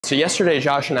So yesterday,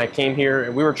 Josh and I came here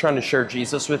and we were trying to share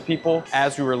Jesus with people.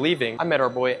 As we were leaving, I met our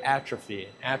boy Atrophy.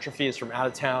 Atrophy is from out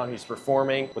of town. He's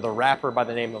performing with a rapper by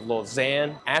the name of Lil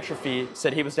Xan. Atrophy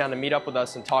said he was down to meet up with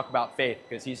us and talk about faith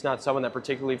because he's not someone that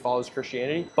particularly follows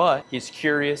Christianity, but he's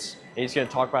curious and he's going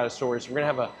to talk about his story. So we're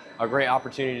going to have a great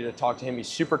opportunity to talk to him. He's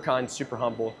super kind, super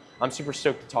humble. I'm super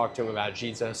stoked to talk to him about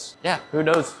Jesus. Yeah, who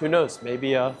knows? Who knows?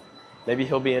 Maybe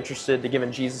he'll be interested to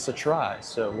giving Jesus a try.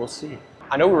 So we'll see.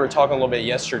 I know we were talking a little bit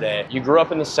yesterday. You grew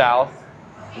up in the South.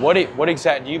 What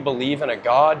exactly, do you believe in a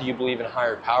God? Do you believe in a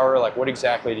higher power? Like, what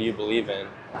exactly do you believe in?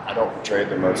 I don't portray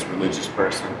the most religious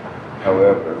person.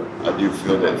 However, I do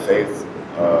feel that faith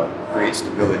creates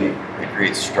stability, it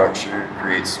creates structure, it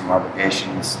creates some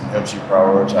obligations, and helps you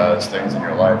prioritize things in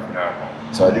your life.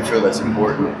 So I do feel that's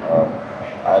important.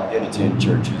 I did attend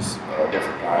churches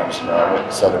different times. I went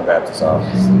to Southern Baptist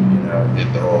office,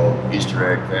 did the whole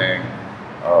Easter egg thing.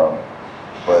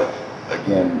 But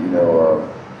again,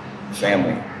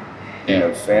 family,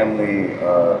 family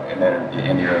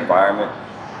and your environment,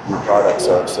 your products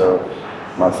of. So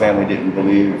my family didn't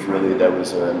believe really that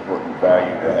was an important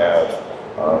value to have,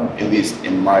 at least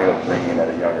in my upbringing at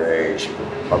a younger age.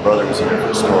 My brother was a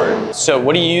different story. So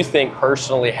what do you think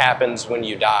personally happens when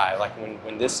you die? Like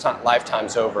when this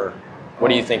lifetime's over, what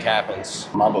do you think happens?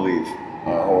 My belief,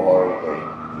 wholeheartedly,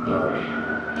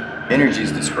 energy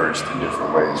is dispersed in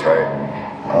different ways, right?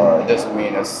 It doesn't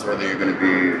mean necessarily you're going to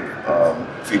be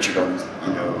featured on,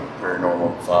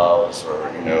 paranormal files or,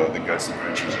 the Ghost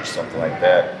Adventures or something like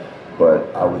that. But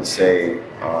I would say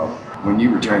when you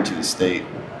return to the state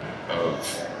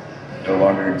of no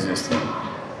longer existing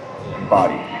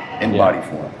body, in body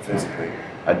form, physically,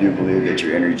 I do believe that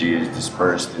your energy is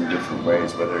dispersed in different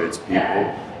ways, whether it's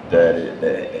people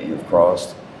that you've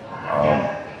crossed,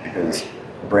 because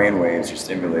brain waves are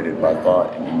stimulated by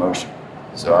thought and emotion.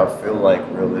 So I feel like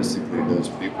realistically, those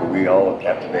people, we all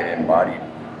captivate embodied,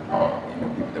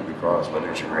 people that we cross, whether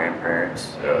it's your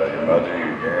grandparents, your mother,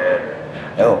 your dad, or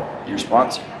hell, your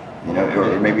sponsor,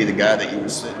 or maybe the guy that you were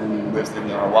sitting with in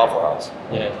the Waffle House.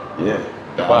 Yeah.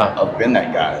 Wow. I've been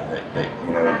that guy that I've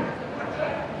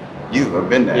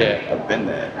been that. Yeah. I've been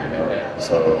that.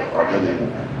 So I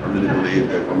really believe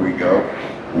that when we go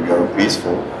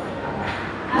peaceful.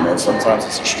 Sometimes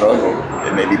it's a struggle.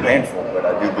 It may be painful, but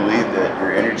I do believe that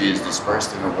your energy is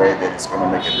dispersed in a way that it's going to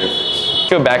make a difference.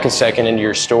 Go back a second into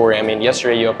your story. I mean,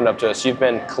 yesterday you opened up to us. You've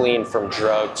been clean from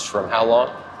drugs from how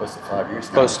long? Close to 5 years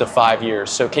now. Close to 5 years.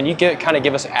 So can you kind of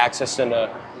give us access into,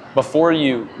 before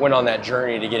you went on that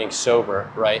journey to getting sober,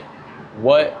 right?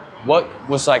 What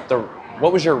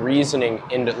was your reasoning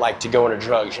into to go into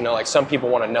drugs? Like some people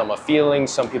want to numb a feeling,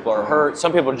 some people are hurt,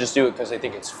 some people just do it because they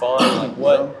think it's fun. Like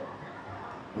what?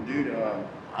 Well, dude,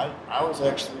 I was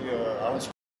actually I was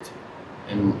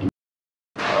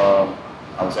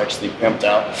actually pimped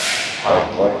out.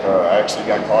 I actually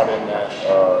got caught in that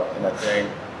thing,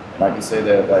 and I can say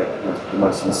that with the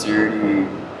most sincerity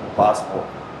possible.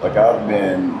 I've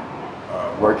been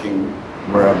working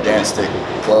where I've danced at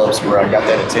clubs where I got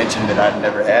that attention that I'd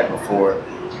never had before,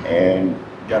 and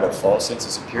got a false sense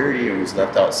of security, and was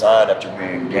left outside after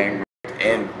being gang raped,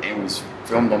 and it was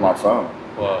filmed on my phone.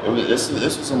 Wow. This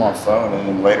was on my phone, and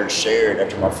then later shared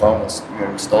after my phone was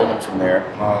stolen from there.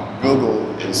 Google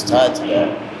is tied to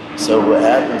that. So what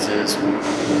happens is when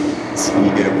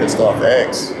you get a pissed off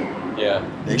ex,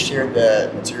 they shared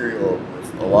that material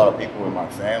with a lot of people in my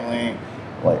family,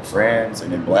 friends,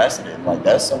 and then blasted it. And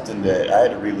that's something that I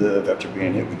had to relive after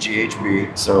being hit with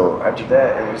GHB. So after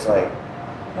that, it was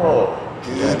oh,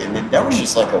 dude. And then that was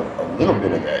just a little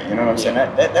bit of that. You know what I'm saying?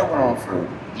 That went on for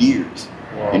years.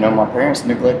 Wow. My parents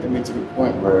neglected me to the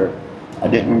point where I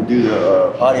didn't do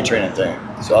the potty training thing.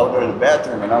 So I would go to the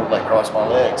bathroom and I would cross my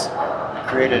legs. It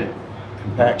created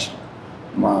compaction.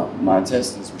 My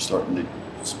intestines were starting to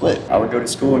split. I would go to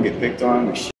school and get picked on,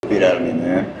 the shit beat out of me,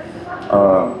 man.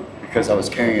 Because I was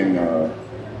carrying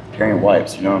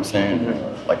wipes, you know what I'm saying?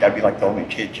 I'd be the only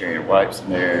kid carrying wipes,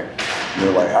 and they're I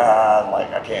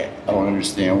don't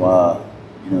understand why,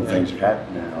 things are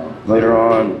happening. Later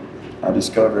on, I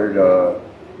discovered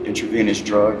intravenous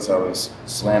drugs. I was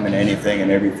slamming anything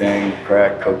and everything: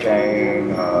 crack, cocaine,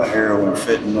 heroin,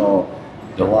 fentanyl,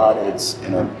 Dilaudid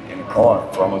in a car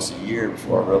for almost a year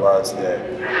before I realized that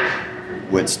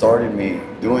what started me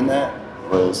doing that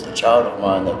was a child of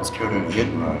mine that was killed in a hit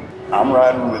and run. I'm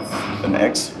riding with an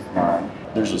ex of mine.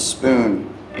 There's a spoon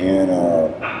in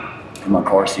my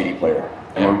car CD player,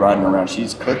 and we're riding around.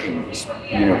 She's cooking,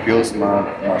 pills in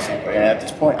my seat. And at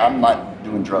this point, I'm not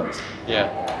doing drugs.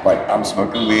 Yeah. I'm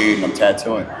smoking weed and I'm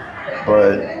tattooing.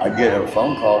 But I get a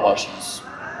phone call while she's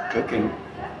cooking,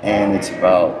 and it's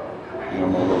about, my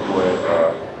little boy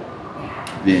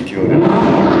being killed in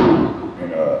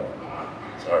and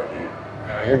sorry, dude.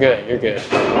 No, you're good. You're good.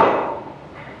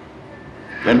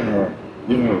 And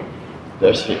you know,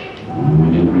 that shit.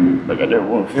 Like I never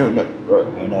want to feel nothing, bro.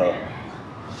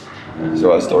 And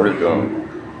so I started.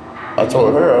 I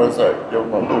told her, I was like, yo,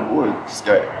 my little boy just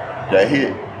got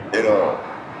hit, and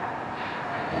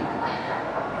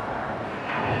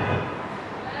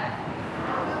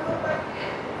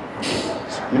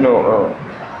you know,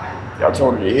 I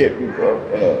told her to hit me, bro.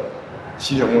 And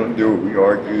she didn't want to do it. We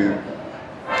argued.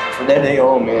 From that day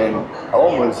on, man, I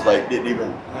almost like didn't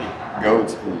even like go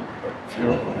to like,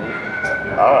 funeral.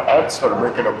 I started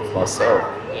breaking up with myself.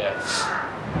 Yeah.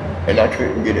 And I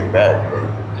couldn't get it back, bro.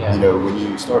 Yeah. You know, when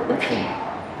you start looking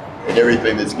at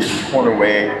everything that's getting torn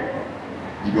away,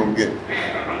 you don't get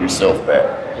yourself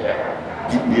back.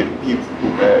 Yeah. You can get people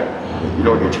back. You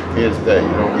don't get your kids back.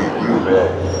 You don't get you back.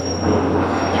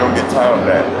 You don't get time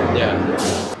back.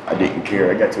 Yeah. I didn't care.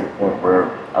 I got to the point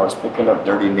where I was picking up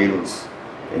dirty needles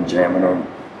and jamming them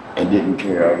and didn't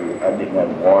care. I didn't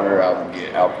have water. I would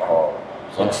get alcohol.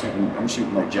 So I'm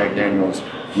shooting like Jack Daniels,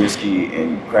 whiskey,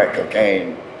 and crack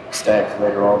cocaine stacked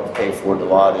later on to pay for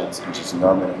Dilaudid and just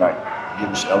numbing and not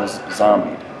giving shit. I was a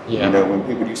zombie. Yeah. You know, when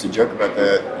people used to joke about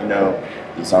that, you know,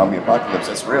 the zombie apocalypse,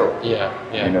 that's real. Yeah.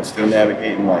 Yeah. You know, still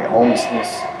navigating like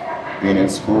homelessness, being in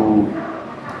school,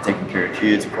 taking care of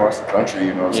kids across the country,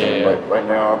 you know what I'm saying? Yeah. Like right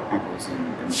now, people's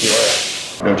in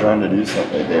jail. They're trying to do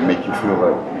something that make you feel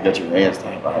like you got your hands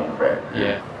tied behind your back.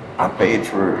 Yeah. I paid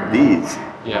for these.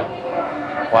 Yeah.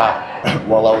 Wow.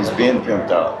 While I was being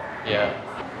pimped out. Yeah.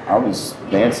 I was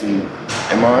dancing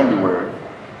in my underwear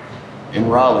in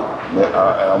Raleigh.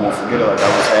 I won't forget it. Like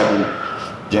I was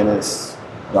having dentists,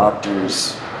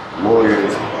 doctors,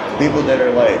 lawyers, people that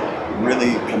are like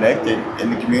really connected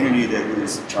in the community that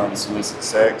was trying to solicit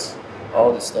sex,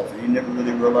 all this stuff. And you never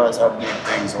really realize how big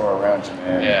things are around you,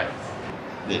 man. Yeah.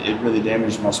 It really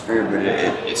damaged my spirit, but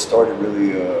it started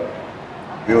really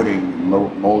building,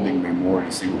 molding me more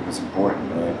to see what was important,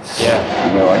 man. Yeah.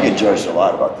 You know, I get judged a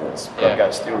lot about this, but Yeah. I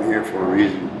got still here for a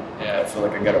reason. Yeah. I feel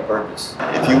like I got a purpose.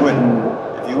 If you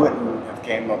wouldn't have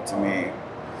came up to me,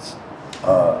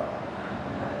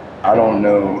 I don't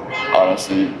know,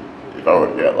 honestly, if I would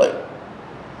have got like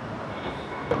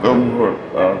a little more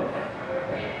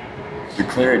the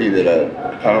clarity that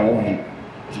I kind of wanted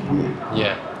to get.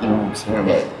 Yeah. You know what I'm saying?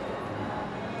 Like,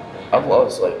 I've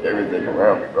lost like everything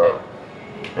around me, bro.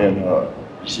 And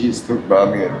she stuck by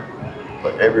me and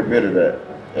like every bit of that.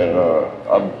 And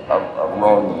I've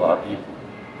wronged a lot of people.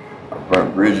 I've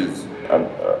burnt bridges.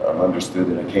 I've understood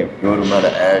that I can't build them out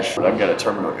of ash. But I've got a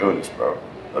terminal illness, bro.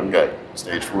 I've got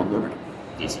stage 4 liver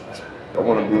disease. I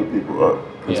want to build people up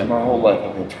because my whole life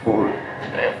I've been told,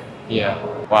 damn.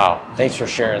 Yeah. Wow. Thanks for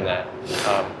sharing that.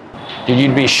 Dude,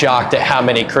 you'd be shocked at how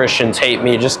many Christians hate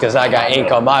me just because I got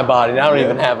ink on my body, and I don't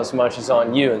even have as much as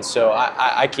on you. And so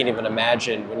I can't even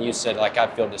imagine when you said, like, I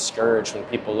feel discouraged when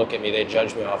people look at me, they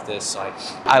judge me off this. Like,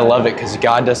 I love it because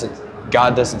God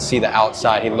doesn't see the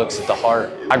outside, He looks at the heart.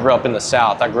 I grew up in the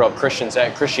South. I grew up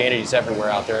Christianity's everywhere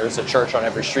out there. There's a church on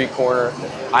every street corner.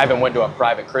 I even went to a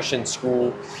private Christian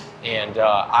school, and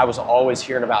I was always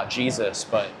hearing about Jesus,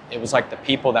 but it was like the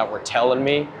people that were telling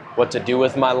me what to do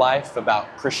with my life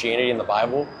about Christianity and the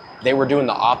Bible, they were doing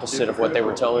the opposite of what they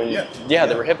were telling me. Yeah,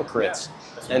 they were hypocrites.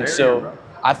 And so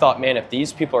I thought, man, if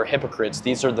these people are hypocrites,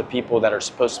 these are the people that are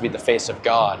supposed to be the face of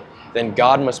God, then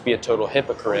God must be a total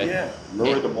hypocrite. Yeah,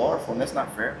 lower the bar for them. That's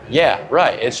not fair. Yeah,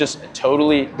 right. It's just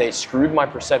totally, they screwed my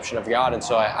perception of God. And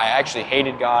so I actually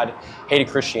hated God, hated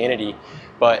Christianity.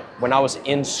 But when I was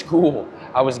in school,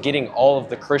 I was getting all of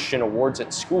the Christian awards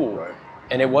at school. Right.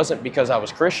 And it wasn't because I was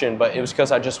Christian, but it was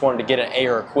because I just wanted to get an A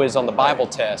or a quiz on the Bible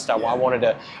test. I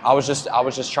was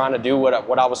just trying to do what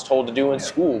I was told to do in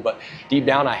school. But deep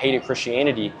down, I hated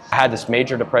Christianity. I had this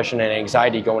major depression and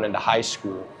anxiety going into high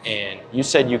school. And you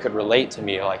said you could relate to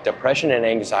me. Like, depression and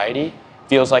anxiety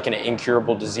feels like an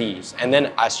incurable disease. And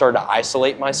then I started to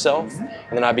isolate myself.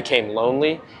 And then I became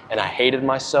lonely and I hated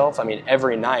myself. I mean,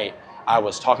 every night, I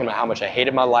was talking about how much I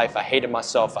hated my life, I hated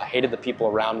myself, I hated the people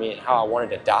around me, and how I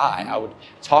wanted to die. I would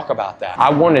talk about that.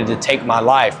 I wanted to take my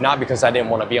life, not because I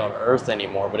didn't want to be on earth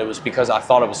anymore, but it was because I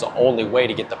thought it was the only way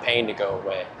to get the pain to go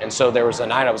away. And so there was a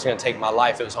night I was going to take my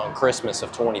life. It was on Christmas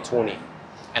of 2020.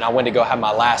 And I went to go have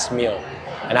my last meal.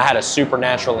 And I had a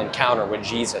supernatural encounter with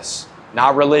Jesus.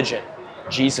 Not religion,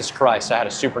 Jesus Christ I had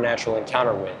a supernatural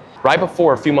encounter with. Right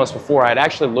before, a few months before, I had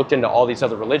actually looked into all these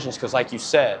other religions because, like you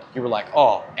said, you were like,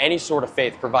 oh, any sort of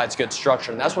faith provides good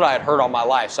structure. And that's what I had heard all my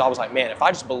life. So I was like, man, if I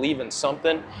just believe in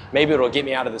something, maybe it'll get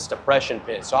me out of this depression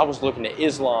pit. So I was looking at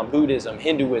Islam, Buddhism,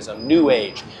 Hinduism, New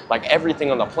Age, like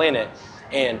everything on the planet.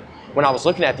 And when I was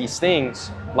looking at these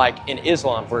things, like in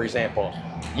Islam, for example,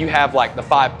 you have like the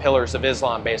 5 pillars of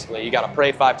Islam, basically. You got to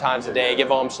pray 5 times a day,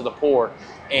 give alms to the poor,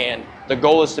 and the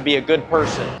goal is to be a good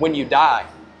person. When you die,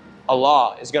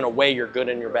 Allah is going to weigh your good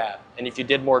and your bad. And if you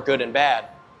did more good and bad,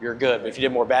 you're good. But if you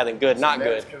did more bad than good, not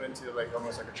good. It's come into like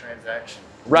almost like a transaction.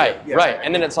 Right, right.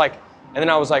 And then it's like, and then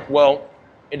I was like, well,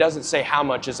 it doesn't say how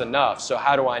much is enough. So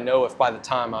how do I know if by the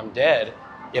time I'm dead,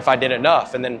 if I did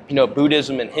enough? And then, you know,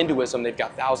 Buddhism and Hinduism, they've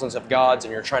got thousands of gods,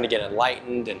 and you're trying to get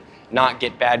enlightened and not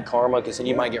get bad karma, because then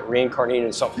you might get reincarnated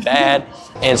in something bad.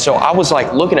 And so I was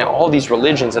like looking at all these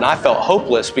religions, and I felt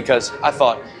hopeless because I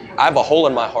thought, I have a hole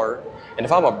in my heart. And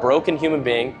if I'm a broken human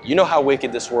being, you know how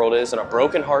wicked this world is, and a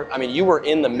broken heart. I mean, you were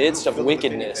in the midst of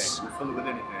wickedness. You're filled with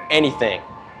anything.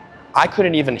 I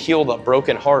couldn't even heal the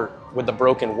broken heart with the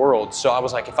broken world. So I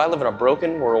was like, if I live in a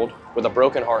broken world with a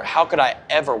broken heart, how could I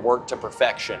ever work to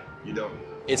perfection? You don't.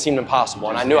 It seemed impossible,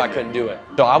 and I knew I couldn't do it.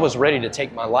 So I was ready to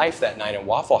take my life that night in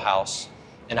Waffle House,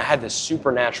 and I had this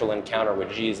supernatural encounter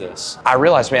with Jesus. I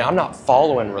realized, man, I'm not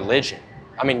following religion.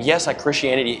 I mean, yes, like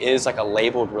Christianity is like a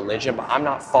labeled religion, but I'm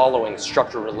not following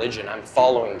structured religion. I'm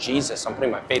following Jesus. I'm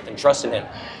putting my faith and trust in him.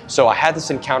 So I had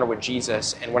this encounter with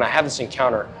Jesus, and when I had this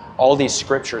encounter, all these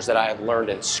scriptures that I had learned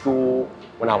in school,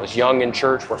 when I was young in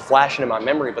church, were flashing in my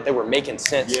memory, but they were making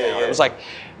sense now. It was like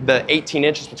the 18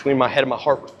 inches between my head and my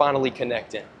heart were finally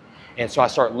connecting. And so I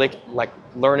start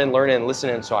learning, and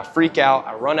listening. So I freak out,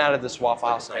 I run out of this Waffle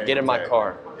House, and I get in my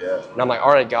car. And I'm like,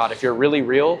 all right, God, if you're really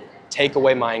real, take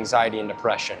away my anxiety and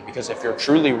depression, because if you're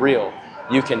truly real,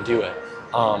 you can do it.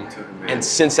 And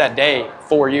since that day,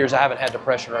 4 years, I haven't had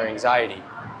depression or anxiety.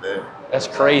 That's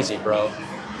crazy, bro.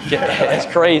 It's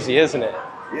crazy, isn't it?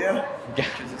 Yeah.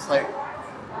 Because it's like,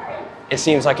 it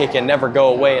seems like it can never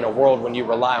go away in a world when you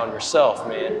rely on yourself,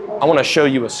 man. I want to show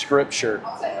you a scripture,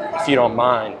 if you don't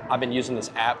mind. I've been using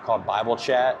this app called Bible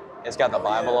Chat. It's got the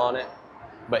Bible on it,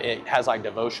 but it has like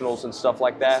devotionals and stuff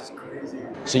like that. that's crazy.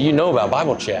 So you know about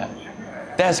Bible Chat.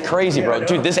 That's crazy, bro.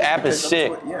 Dude, this app is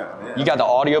sick. You got the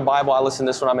audio Bible. I listen to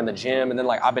this when I'm in the gym, and then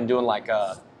like I've been doing like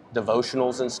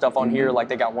devotionals and stuff on here. Like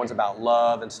they got ones about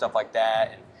love and stuff like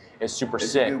that. And it's super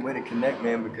sick. It's a good way to connect,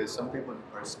 man, because some people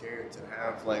are scared to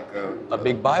have like a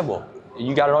big Bible.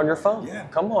 You got it on your phone? Yeah.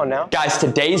 Come on now. Guys,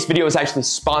 today's video is actually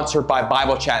sponsored by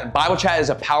Bible Chat. Bible Chat is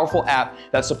a powerful app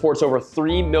that supports over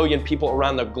 3 million people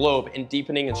around the globe in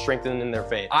deepening and strengthening their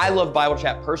faith. I love Bible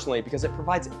Chat personally because it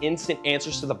provides instant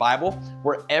answers to the Bible,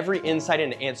 where every insight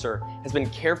and answer has been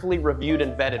carefully reviewed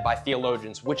and vetted by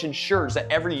theologians, which ensures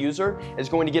that every user is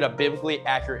going to get a biblically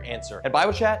accurate answer. And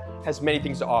Bible Chat has many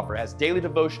things to offer. It has daily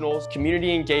devotionals,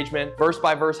 community engagement,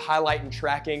 verse-by-verse highlight and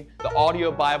tracking, the audio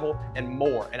Bible, and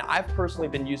more. And I've personally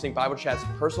been using Bible Chat's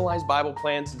personalized Bible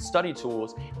plans and study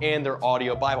tools and their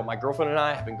audio Bible. My girlfriend and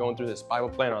I have been going through this Bible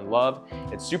plan on love.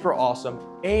 It's super awesome.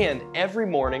 And every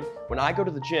morning when I go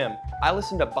to the gym, I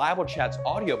listen to Bible Chat's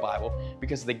audio Bible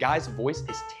because the guy's voice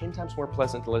is 10 times more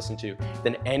pleasant to listen to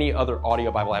than any other audio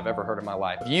Bible I've ever heard in my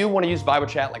life. If you want to use Bible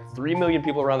Chat like 3 million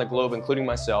people around the globe, including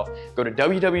myself, go to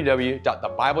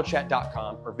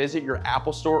www.thebiblechat.com or visit your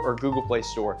Apple Store or Google Play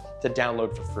Store to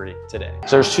download for free today.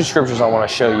 So there's 2 scriptures I want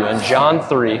to show you. In John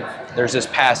 3, there's this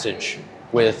passage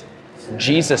with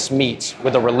Jesus meets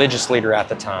with a religious leader at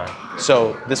the time.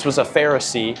 So this was a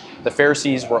Pharisee. The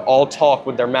Pharisees were all talk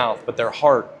with their mouth, but their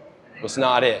heart was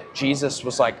not it. Jesus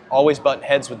was like always butting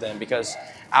heads with them because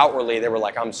outwardly they were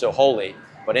like, I'm so holy,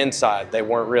 but inside they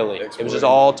weren't really. It was just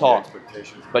all talk.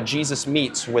 But Jesus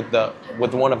meets with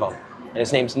one of them, and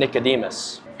his name's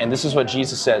Nicodemus. And this is what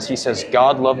Jesus says. He says,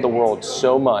 God loved the world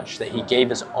so much that he gave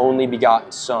his only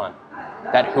begotten Son,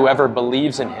 that whoever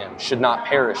believes in him should not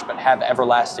perish but have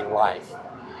everlasting life.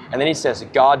 And then he says,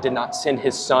 God did not send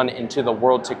his Son into the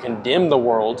world to condemn the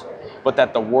world, but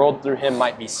that the world through him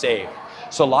might be saved.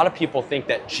 So a lot of people think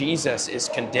that Jesus is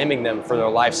condemning them for their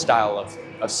lifestyle of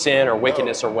sin or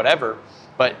wickedness or whatever,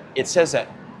 but it says that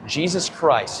Jesus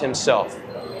Christ himself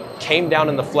came down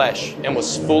in the flesh and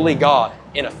was fully God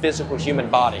in a physical human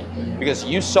body, because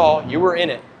you were in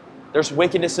it. There's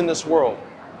wickedness in this world,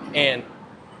 and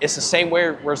it's the same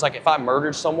way where it's like if I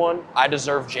murdered someone, I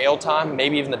deserve jail time,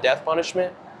 maybe even the death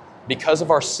punishment. Because of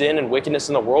our sin and wickedness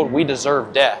in the world, we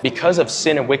deserve death. Because of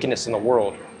sin and wickedness in the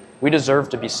world, we deserve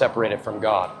to be separated from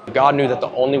God. God knew that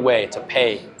the only way to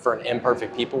pay for an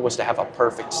imperfect people was to have a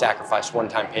perfect sacrifice,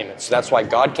 one-time payment. So that's why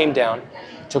God came down,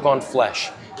 took on flesh.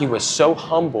 He was so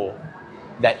humble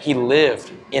that he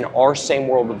lived in our same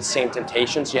world with the same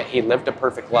temptations, yet he lived a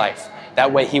perfect life.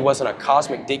 That way he wasn't a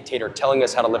cosmic dictator telling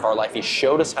us how to live our life. He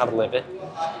showed us how to live it.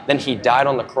 Then he died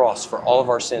on the cross for all of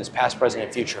our sins, past, present,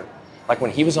 and future. Like when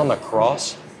he was on the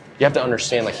cross, You have to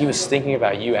understand, like, he was thinking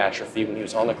about you, Atrophy, when he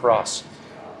was on the cross.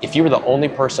 If you were the only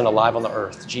person alive on the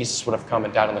earth, Jesus would have come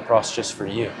and died on the cross just for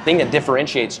you. The thing that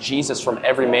differentiates Jesus from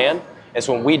every man is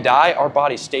when we die, our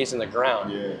body stays in the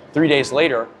ground. Yeah. 3 days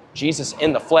later, Jesus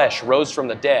in the flesh rose from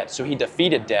the dead. So he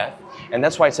defeated death. And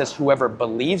that's why it says whoever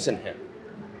believes in him.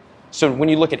 So when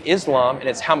you look at Islam and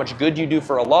it's how much good you do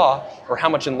for Allah or how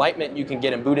much enlightenment you can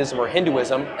get in Buddhism or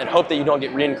Hinduism and hope that you don't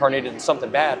get reincarnated in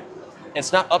something bad,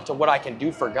 it's not up to what I can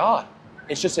do for God.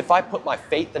 It's just if I put my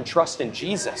faith and trust in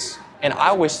Jesus. And I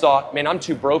always thought, man, I'm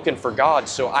too broken for God,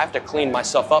 so I have to clean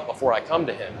myself up before I come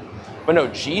to him. But no,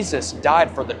 Jesus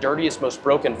died for the dirtiest, most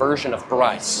broken version of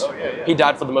Bryce. Oh, yeah. He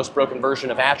died for the most broken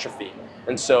version of Atrophy.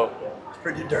 And so... It's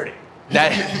pretty dirty.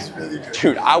 It's really dirty.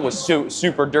 Dude, I was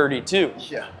super dirty too.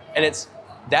 Yeah. And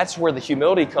that's where the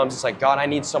humility comes. It's like, God, I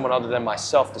need someone other than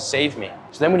myself to save me.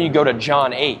 So then when you go to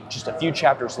John 8, just a few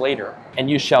chapters later, and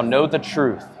you shall know the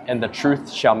truth, and the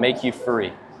truth shall make you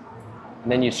free.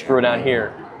 And then you scroll down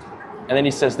here. And then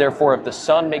he says, therefore, if the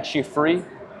Son makes you free,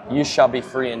 you shall be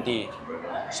free indeed.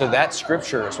 So that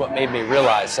scripture is what made me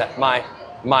realize that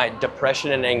my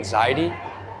depression and anxiety,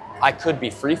 I could be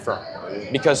free from.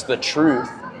 Because the truth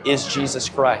is Jesus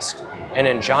Christ. And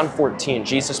in John 14,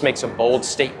 Jesus makes a bold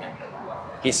statement.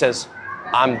 He says,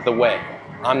 I'm the way,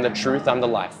 I'm the truth, I'm the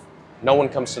life. No one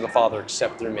comes to the Father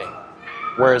except through me.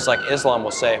 Whereas like Islam will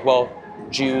say, well,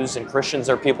 Jews and Christians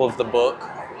are people of the book.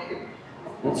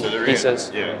 So he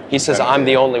says, I'm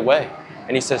the only way.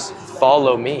 And he says,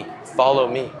 follow me, follow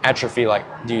me. Atrophy, like,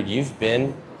 dude, you've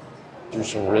been through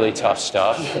some really tough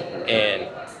stuff, and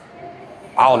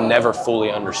I'll never fully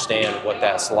understand what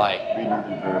that's like.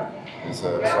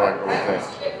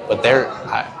 But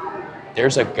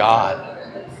there's a God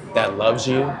that loves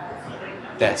you,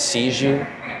 that sees you,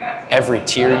 every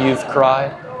tear you've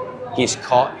cried. He's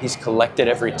collected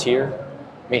every tear.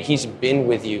 I mean, he's been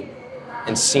with you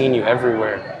and seen you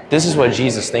everywhere. This is what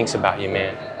Jesus thinks about you,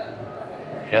 man.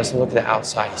 He doesn't look at the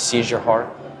outside. He sees your heart.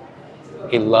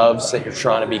 He loves that you're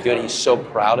trying to be good. He's so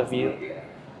proud of you.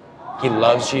 He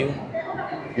loves you.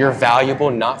 You're valuable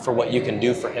not for what you can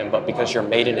do for him, but because you're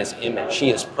made in his image. He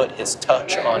has put his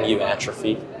touch on you,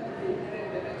 Atrophy.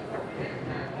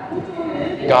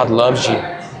 God loves you.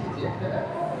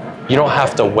 You don't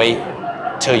have to wait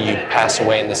till you pass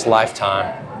away in this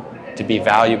lifetime to be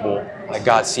valuable. Like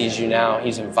God sees you now.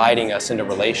 He's inviting us into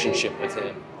relationship with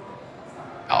him.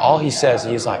 All he says,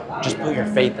 he's like, just put your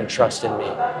faith and trust in me.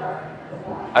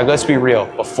 Like, let's be real.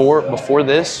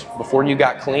 Before you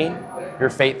got clean, your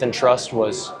faith and trust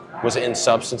was in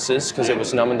substances because it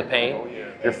was numbing the pain.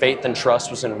 Your faith and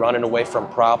trust was in running away from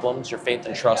problems. Your faith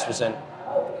and trust was in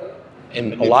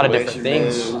a lot of different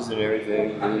things. And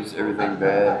everything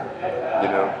bad, you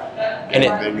know.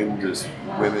 And just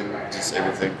women, just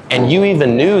everything. And you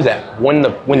even knew that when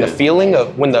the feeling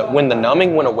of when the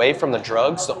numbing went away from the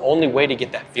drugs, the only way to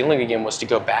get that feeling again was to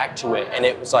go back to it. And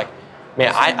it was like,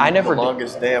 man, I never. The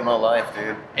longest day of my life,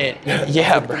 dude. And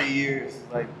yeah, for 3 years,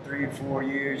 like 3 or 4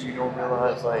 years, you don't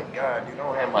realize, like, God, you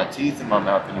don't have my teeth in my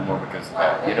mouth anymore because of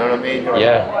that. You know what I mean?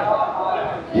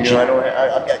 Yeah. You know,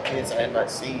 I've got kids I have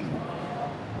not seen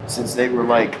since they were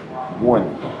like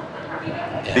 1,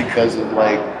 because of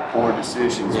like poor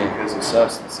decisions, because of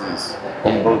substances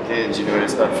on both ends. You know,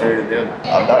 it's not fair to them.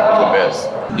 I'm not the best.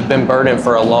 You've been burdened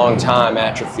for a long time,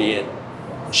 Atrophy, and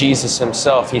Jesus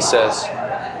himself, he says,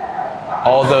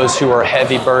 all those who are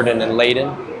heavy burdened and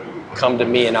laden, come to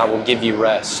me and I will give you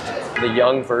rest. The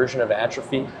young version of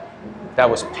Atrophy that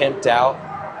was pimped out,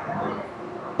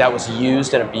 that was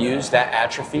used and abused, that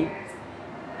Atrophy,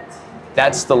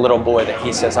 that's the little boy that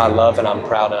he says, I love and I'm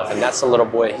proud of. And that's the little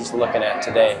boy he's looking at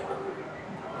today.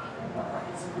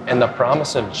 And the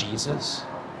promise of Jesus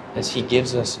is he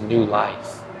gives us new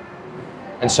life.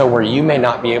 And so where you may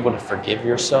not be able to forgive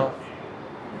yourself,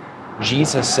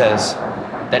 Jesus says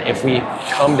that if we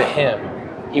come to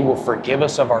him, he will forgive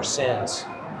us of our sins.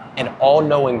 And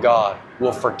all-knowing God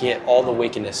will forget all the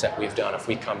wickedness that we've done if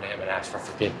we come to him and ask for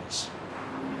forgiveness.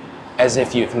 As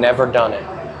if you've never done it.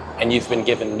 And you've been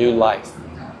given new life.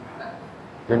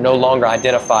 You're no longer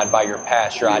identified by your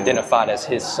past. You're identified as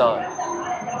his son.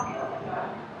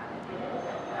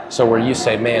 So where you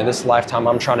say, man, this lifetime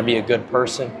I'm trying to be a good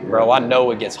person. Bro, I know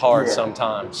it gets hard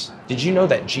sometimes. Did you know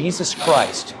that Jesus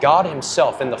Christ, God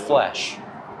himself in the flesh,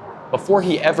 before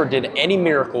he ever did any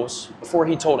miracles, before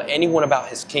he told anyone about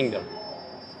his kingdom,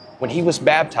 when he was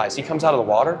baptized, he comes out of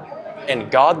the water,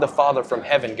 and God the Father from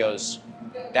heaven goes,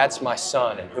 that's my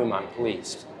son in whom I'm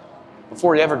pleased.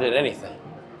 Before he ever did anything.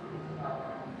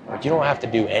 But you don't have to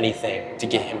do anything to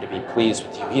get him to be pleased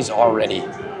with you. He's already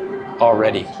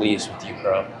pleased with you,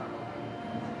 bro.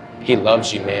 He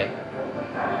loves you, man.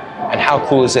 And how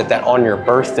cool is it that on your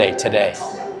birthday today,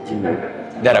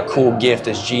 that a cool gift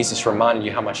is Jesus reminding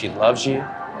you how much he loves you,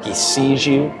 he sees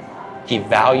you, he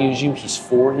values you, he's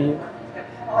for you.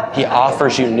 He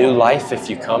offers you new life if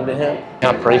you come to him.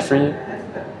 Can I pray for you?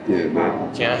 Yeah,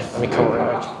 man. Can I? Let me come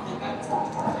around.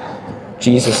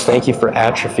 Jesus, thank you for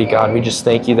Atrophy, God. We just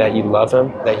thank you that you love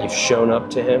him, that you've shown up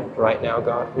to him right now,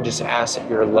 God. We just ask that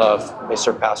your love may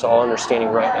surpass all understanding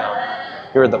right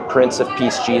now. You're the Prince of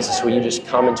Peace, Jesus. Will you just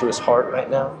come into his heart right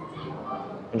now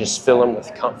and just fill him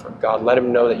with comfort, God? Let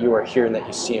him know that you are here and that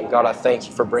you see him. God, I thank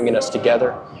you for bringing us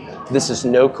together. This is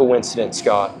no coincidence,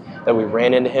 God, that we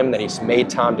ran into him, that he's made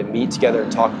time to meet together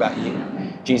and talk about you.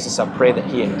 Jesus, I pray that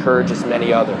he encourages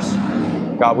many others.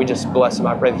 God, we just bless him.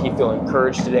 I pray that he feel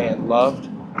encouraged today and loved.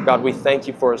 God, we thank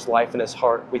you for his life and his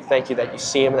heart. We thank you that you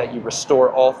see him, that you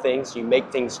restore all things, you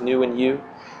make things new in you.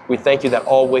 We thank you that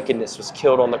all wickedness was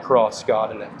killed on the cross,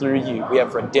 God, and that through you we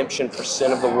have redemption for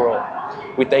sin of the world.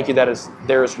 We thank you that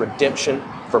there is redemption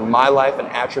for my life and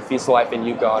Atrophy's life in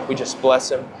you, God. We just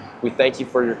bless him. We thank you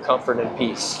for your comfort and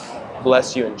peace.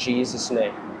 Bless you in Jesus'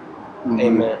 name.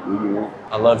 Amen.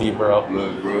 I love you, bro.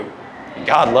 Love you, bro.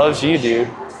 God loves you, dude.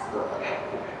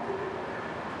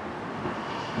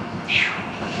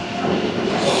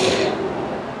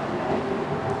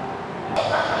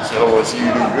 So I want to see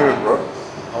you do good, bro.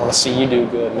 I want to see you do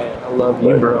good, man. I love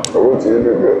you, bro. I want you to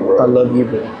do good, bro. I love you,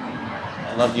 bro.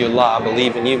 I love you a lot. I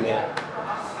believe in you, man.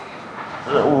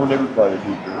 I want everybody to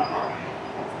do good.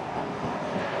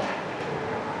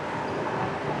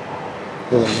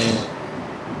 Good, man.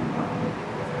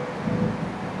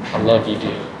 I love you,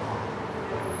 dude.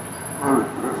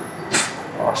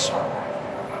 Awesome.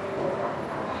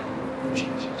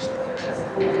 Jesus.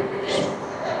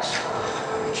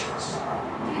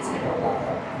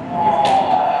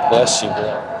 Bless you, bro.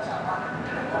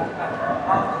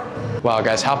 Wow,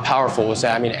 guys, how powerful was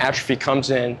that? I mean, Atrophy comes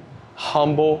in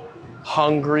humble,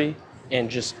 hungry, and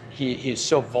just he's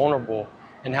so vulnerable.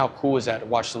 And how cool is that to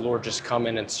watch the Lord just come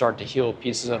in and start to heal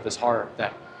pieces of his heart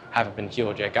that haven't been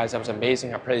healed yet. Guys, that was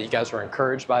amazing. I pray that you guys were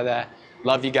encouraged by that.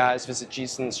 Love you guys. Visit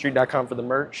jesusinthestreet.com for the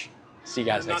merch. See you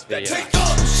guys next video.